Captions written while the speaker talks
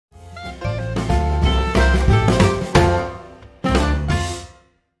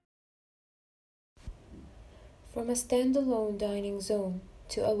From a standalone dining zone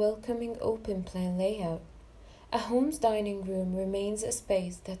to a welcoming open plan layout, a home's dining room remains a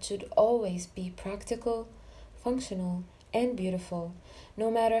space that should always be practical, functional, and beautiful, no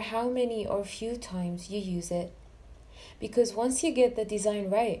matter how many or few times you use it. Because once you get the design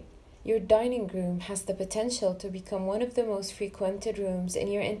right, your dining room has the potential to become one of the most frequented rooms in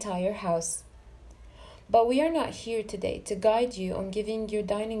your entire house. But we are not here today to guide you on giving your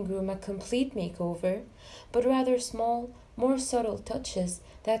dining room a complete makeover, but rather small, more subtle touches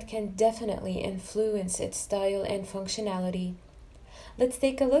that can definitely influence its style and functionality. Let's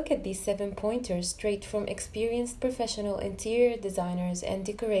take a look at these 7 pointers straight from experienced professional interior designers and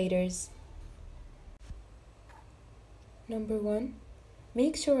decorators. Number 1.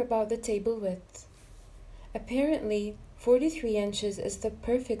 Make sure about the table width. Apparently, 43 inches is the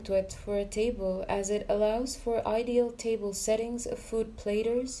perfect width for a table as it allows for ideal table settings of food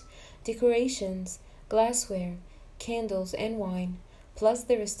platters, decorations, glassware, candles, and wine. Plus,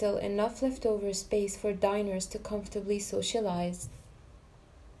 there is still enough leftover space for diners to comfortably socialize.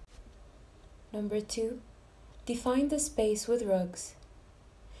 Number 2. Define the space with rugs.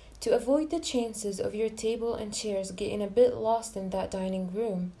 To avoid the chances of your table and chairs getting a bit lost in that dining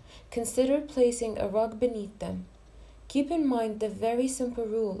room, consider placing a rug beneath them. Keep in mind the very simple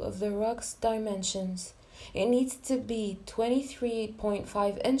rule of the rug's dimensions. It needs to be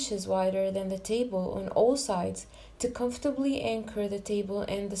 23.5 inches wider than the table on all sides to comfortably anchor the table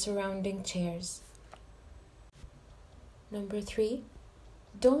and the surrounding chairs. Number 3.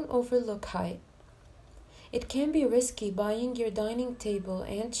 Don't overlook height. It can be risky buying your dining table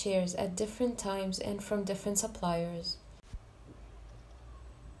and chairs at different times and from different suppliers.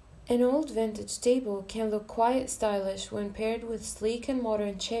 An old vintage table can look quite stylish when paired with sleek and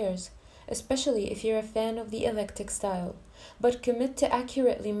modern chairs, especially if you're a fan of the eclectic style, but commit to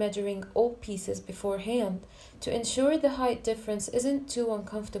accurately measuring all pieces beforehand to ensure the height difference isn't too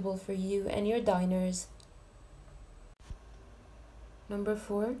uncomfortable for you and your diners. Number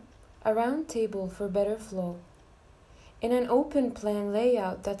 4. A round table for better flow. In an open plan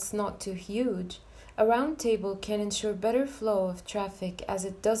layout that's not too huge, a round table can ensure better flow of traffic as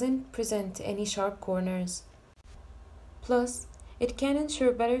it doesn't present any sharp corners. Plus, it can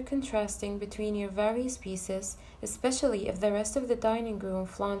ensure better contrasting between your various pieces, especially if the rest of the dining room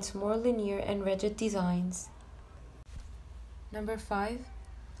flaunts more linear and rigid designs. Number 5.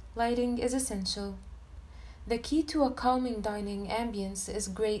 Lighting is essential. The key to a calming dining ambience is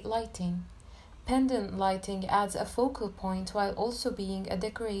great lighting. Pendant lighting adds a focal point while also being a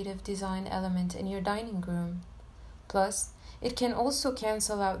decorative design element in your dining room. Plus, it can also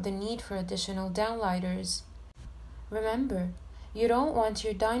cancel out the need for additional downlighters. Remember, you don't want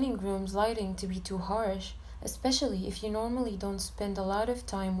your dining room's lighting to be too harsh, especially if you normally don't spend a lot of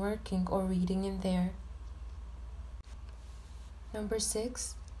time working or reading in there. Number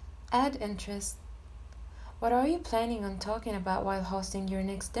 6. Add interest. What are you planning on talking about while hosting your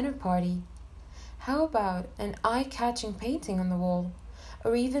next dinner party? How about an eye-catching painting on the wall,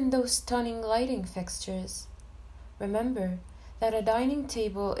 or even those stunning lighting fixtures? Remember that a dining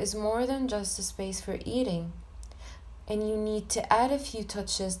table is more than just a space for eating, and you need to add a few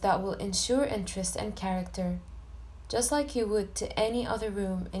touches that will ensure interest and character, just like you would to any other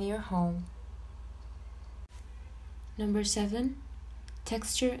room in your home. Number 7.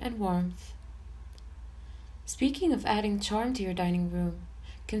 Texture and warmth. Speaking of adding charm to your dining room,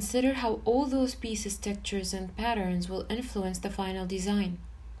 consider how all those pieces, textures, and patterns will influence the final design.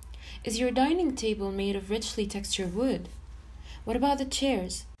 Is your dining table made of richly textured wood? What about the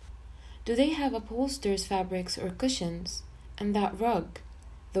chairs? Do they have upholsters, fabrics, or cushions? And that rug?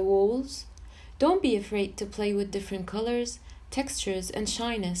 The walls? Don't be afraid to play with different colors, textures, and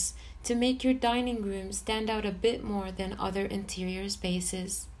shyness to make your dining room stand out a bit more than other interior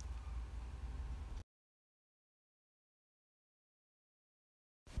spaces.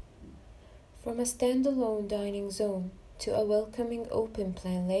 From a standalone dining zone to a welcoming open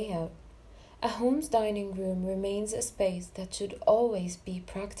plan layout, a home's dining room remains a space that should always be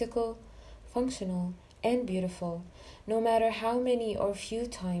practical, functional, and beautiful, no matter how many or few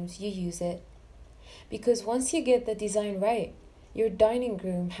times you use it. Because once you get the design right, your dining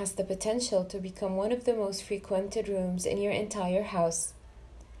room has the potential to become one of the most frequented rooms in your entire house.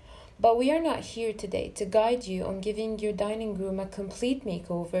 But we are not here today to guide you on giving your dining room a complete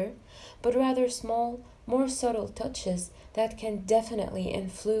makeover, but rather small, more subtle touches that can definitely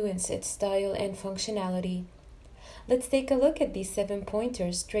influence its style and functionality. Let's take a look at these 7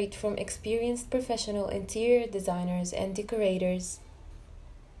 pointers straight from experienced professional interior designers and decorators.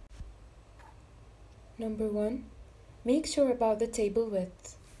 Number 1. Make sure about the table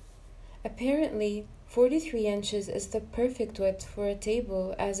width. Apparently, 43 inches is the perfect width for a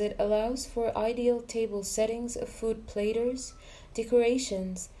table as it allows for ideal table settings of food platters,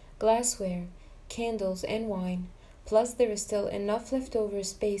 decorations, glassware, candles, and wine. Plus, there is still enough leftover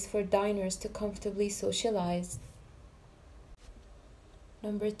space for diners to comfortably socialize.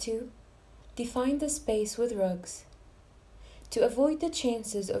 Number 2. Define the space with rugs. To avoid the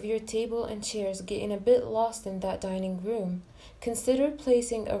chances of your table and chairs getting a bit lost in that dining room, consider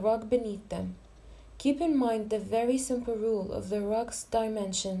placing a rug beneath them. Keep in mind the very simple rule of the rug's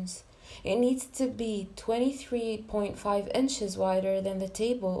dimensions. It needs to be 23.5 inches wider than the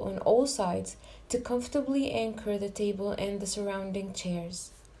table on all sides to comfortably anchor the table and the surrounding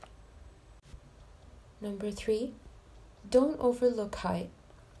chairs. Number 3. Don't overlook height.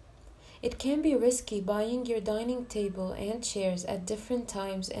 It can be risky buying your dining table and chairs at different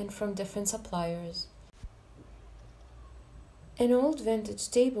times and from different suppliers. An old vintage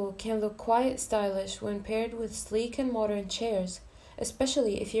table can look quite stylish when paired with sleek and modern chairs,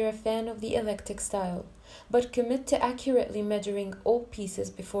 especially if you're a fan of the eclectic style, but commit to accurately measuring all pieces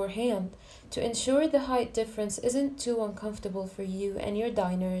beforehand to ensure the height difference isn't too uncomfortable for you and your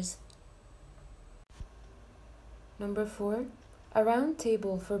diners. Number 4. A round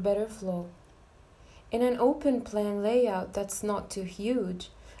table for better flow. In an open plan layout that's not too huge,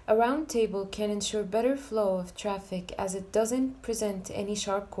 a round table can ensure better flow of traffic as it doesn't present any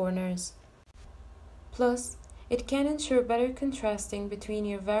sharp corners. Plus, it can ensure better contrasting between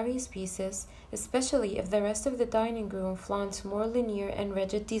your various pieces, especially if the rest of the dining room flaunts more linear and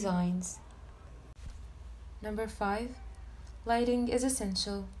rigid designs. Number 5. Lighting is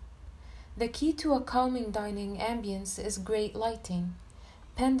essential. The key to a calming dining ambience is great lighting.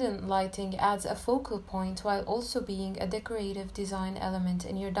 Pendant lighting adds a focal point while also being a decorative design element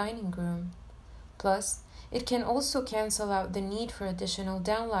in your dining room. Plus, it can also cancel out the need for additional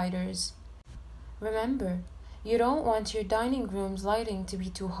downlighters. Remember, you don't want your dining room's lighting to be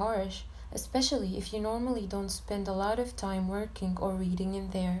too harsh, especially if you normally don't spend a lot of time working or reading in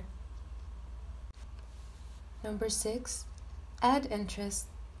there. Number 6. Add interest.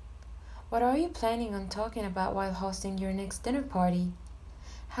 What are you planning on talking about while hosting your next dinner party?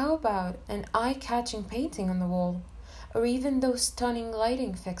 How about an eye-catching painting on the wall, or even those stunning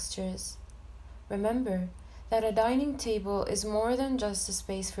lighting fixtures? Remember that a dining table is more than just a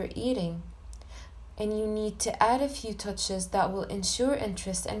space for eating, and you need to add a few touches that will ensure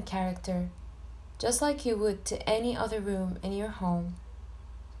interest and character, just like you would to any other room in your home.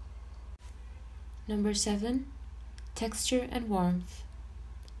 Number 7. Texture and warmth.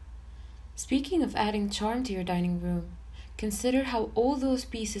 Speaking of adding charm to your dining room, consider how all those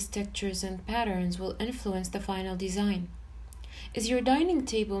pieces, textures, and patterns will influence the final design. Is your dining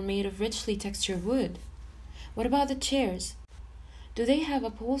table made of richly textured wood? What about the chairs? Do they have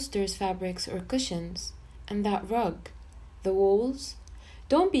upholsters, fabrics, or cushions? And that rug? The walls?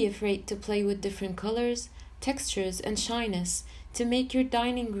 Don't be afraid to play with different colors, textures, and shyness to make your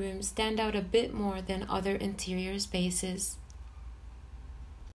dining room stand out a bit more than other interior spaces.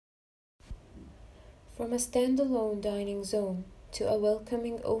 From a standalone dining zone to a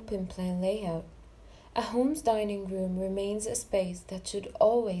welcoming open plan layout, a home's dining room remains a space that should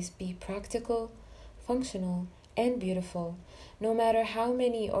always be practical, functional, and beautiful, no matter how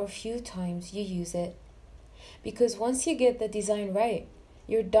many or few times you use it. Because once you get the design right,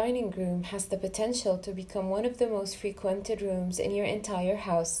 your dining room has the potential to become one of the most frequented rooms in your entire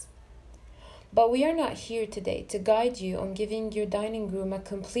house. But we are not here today to guide you on giving your dining room a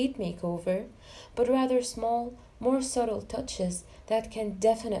complete makeover, but rather small, more subtle touches that can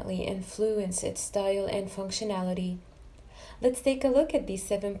definitely influence its style and functionality. Let's take a look at these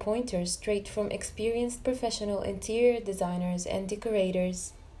 7 pointers straight from experienced professional interior designers and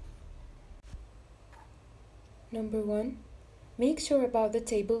decorators. Number 1. Make sure about the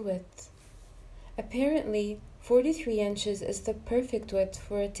table width. Apparently, 43 inches is the perfect width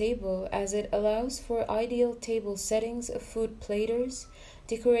for a table as it allows for ideal table settings of food platters,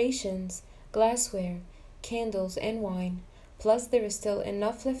 decorations, glassware, candles, and wine. Plus, there is still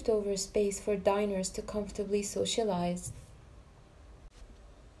enough leftover space for diners to comfortably socialize.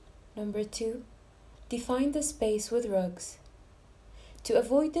 Number 2. Define the space with rugs. To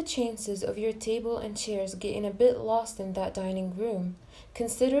avoid the chances of your table and chairs getting a bit lost in that dining room,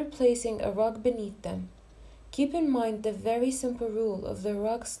 consider placing a rug beneath them. Keep in mind the very simple rule of the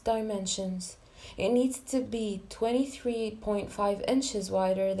rug's dimensions. It needs to be 23.5 inches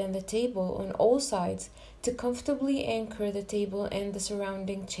wider than the table on all sides to comfortably anchor the table and the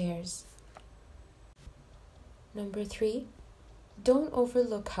surrounding chairs. Number 3. Don't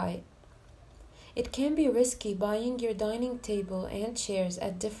overlook height. It can be risky buying your dining table and chairs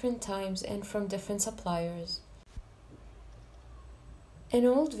at different times and from different suppliers. An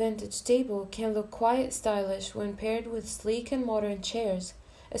old vintage table can look quite stylish when paired with sleek and modern chairs,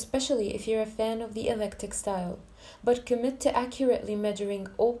 especially if you're a fan of the eclectic style, but commit to accurately measuring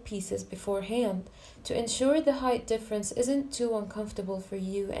all pieces beforehand to ensure the height difference isn't too uncomfortable for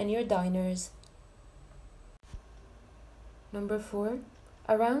you and your diners. Number 4.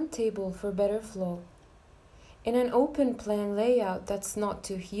 A round table for better flow. In an open plan layout that's not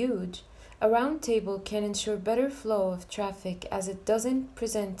too huge, a round table can ensure better flow of traffic as it doesn't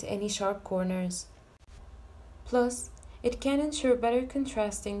present any sharp corners. Plus, it can ensure better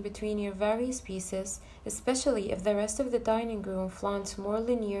contrasting between your various pieces, especially if the rest of the dining room flaunts more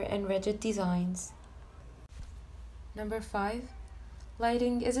linear and rigid designs. Number 5.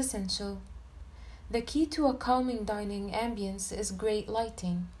 Lighting is essential. The key to a calming dining ambience is great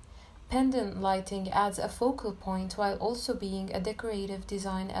lighting. Pendant lighting adds a focal point while also being a decorative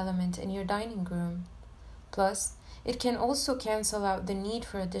design element in your dining room. Plus, it can also cancel out the need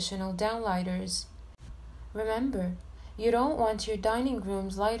for additional downlighters. Remember, you don't want your dining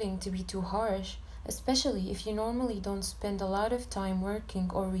room's lighting to be too harsh, especially if you normally don't spend a lot of time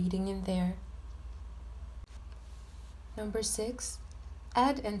working or reading in there. Number 6.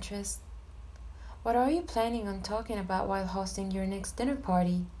 Add interest. What are you planning on talking about while hosting your next dinner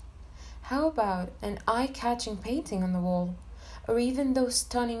party? How about an eye-catching painting on the wall, or even those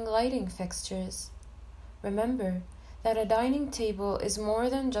stunning lighting fixtures? Remember that a dining table is more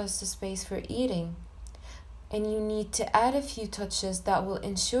than just a space for eating, and you need to add a few touches that will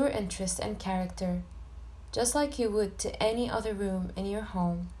ensure interest and character, just like you would to any other room in your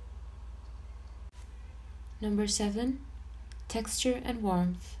home. Number 7. Texture and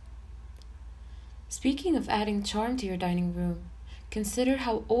warmth. Speaking of adding charm to your dining room, consider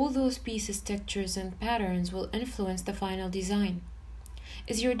how all those pieces, textures, and patterns will influence the final design.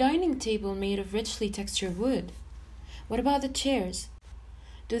 Is your dining table made of richly textured wood? What about the chairs?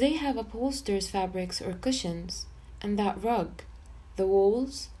 Do they have upholsterers, fabrics, or cushions? And that rug? The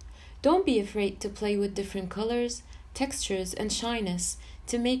walls? Don't be afraid to play with different colors, textures, and shyness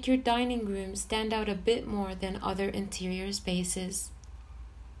to make your dining room stand out a bit more than other interior spaces.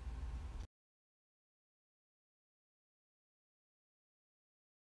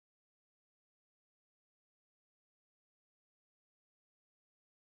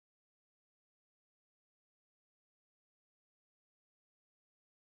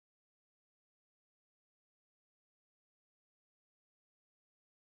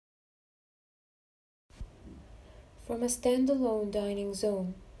 From a standalone dining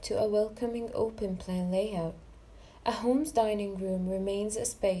zone to a welcoming open plan layout, a home's dining room remains a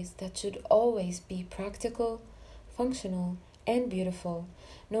space that should always be practical, functional, and beautiful,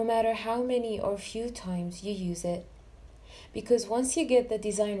 no matter how many or few times you use it. Because once you get the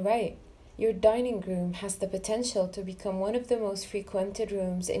design right, your dining room has the potential to become one of the most frequented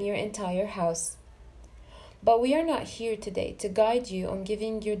rooms in your entire house. But we are not here today to guide you on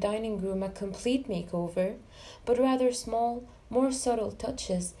giving your dining room a complete makeover, but rather small, more subtle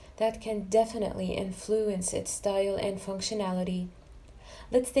touches that can definitely influence its style and functionality.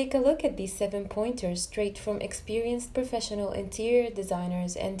 Let's take a look at these 7 pointers straight from experienced professional interior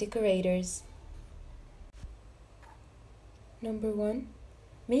designers and decorators. Number 1.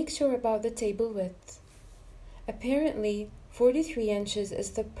 Make sure about the table width. Apparently, 43 inches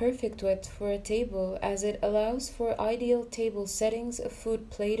is the perfect width for a table as it allows for ideal table settings of food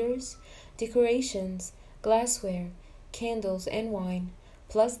platters, decorations, glassware, candles, and wine.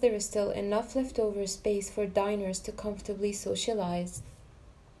 Plus, there is still enough leftover space for diners to comfortably socialize.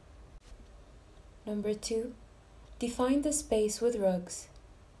 Number 2. Define the space with rugs.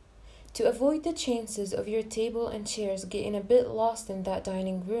 To avoid the chances of your table and chairs getting a bit lost in that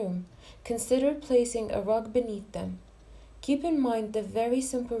dining room, consider placing a rug beneath them. Keep in mind the very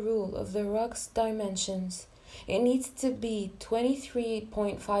simple rule of the rug's dimensions. It needs to be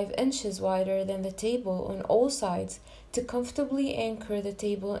 23.5 inches wider than the table on all sides to comfortably anchor the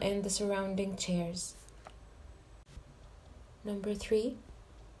table and the surrounding chairs. Number 3.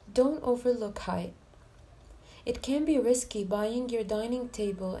 Don't overlook height. It can be risky buying your dining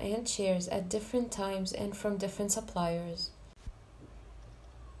table and chairs at different times and from different suppliers.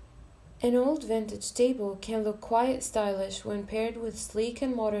 An old vintage table can look quite stylish when paired with sleek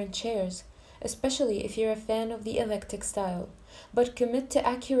and modern chairs, especially if you're a fan of the eclectic style, but commit to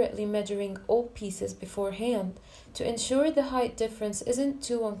accurately measuring all pieces beforehand to ensure the height difference isn't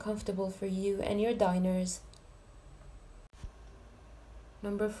too uncomfortable for you and your diners.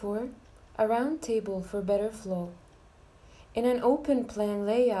 Number 4. A round table for better flow. In an open plan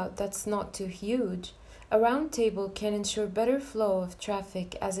layout that's not too huge, a round table can ensure better flow of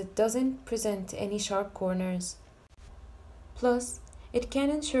traffic as it doesn't present any sharp corners. Plus, it can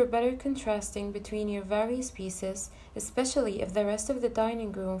ensure better contrasting between your various pieces, especially if the rest of the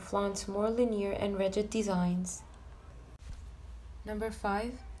dining room flaunts more linear and rigid designs. Number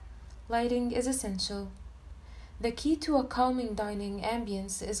 5. Lighting is essential. The key to a calming dining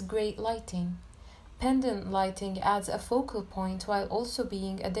ambience is great lighting. Pendant lighting adds a focal point while also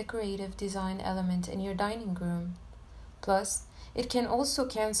being a decorative design element in your dining room. Plus, it can also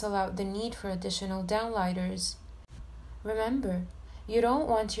cancel out the need for additional downlighters. Remember, you don't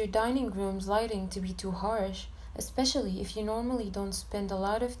want your dining room's lighting to be too harsh, especially if you normally don't spend a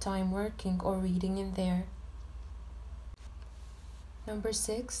lot of time working or reading in there. Number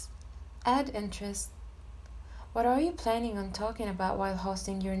 6. Add interest. What are you planning on talking about while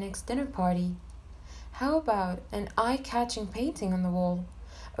hosting your next dinner party? How about an eye-catching painting on the wall,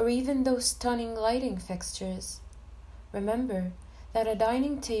 or even those stunning lighting fixtures? Remember that a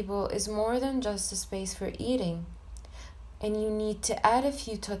dining table is more than just a space for eating, and you need to add a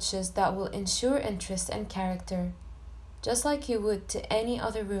few touches that will ensure interest and character, just like you would to any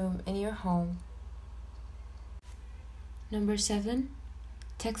other room in your home. Number 7.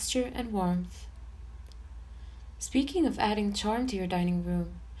 Texture and warmth. Speaking of adding charm to your dining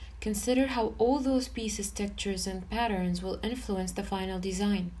room, consider how all those pieces, textures, and patterns will influence the final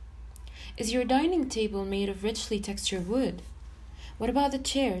design. Is your dining table made of richly textured wood? What about the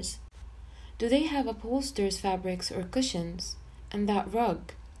chairs? Do they have upholsters, fabrics, or cushions? And that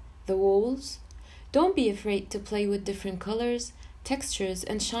rug? The walls? Don't be afraid to play with different colors, textures,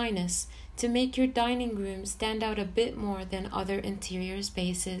 and shyness to make your dining room stand out a bit more than other interior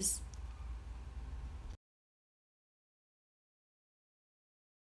spaces.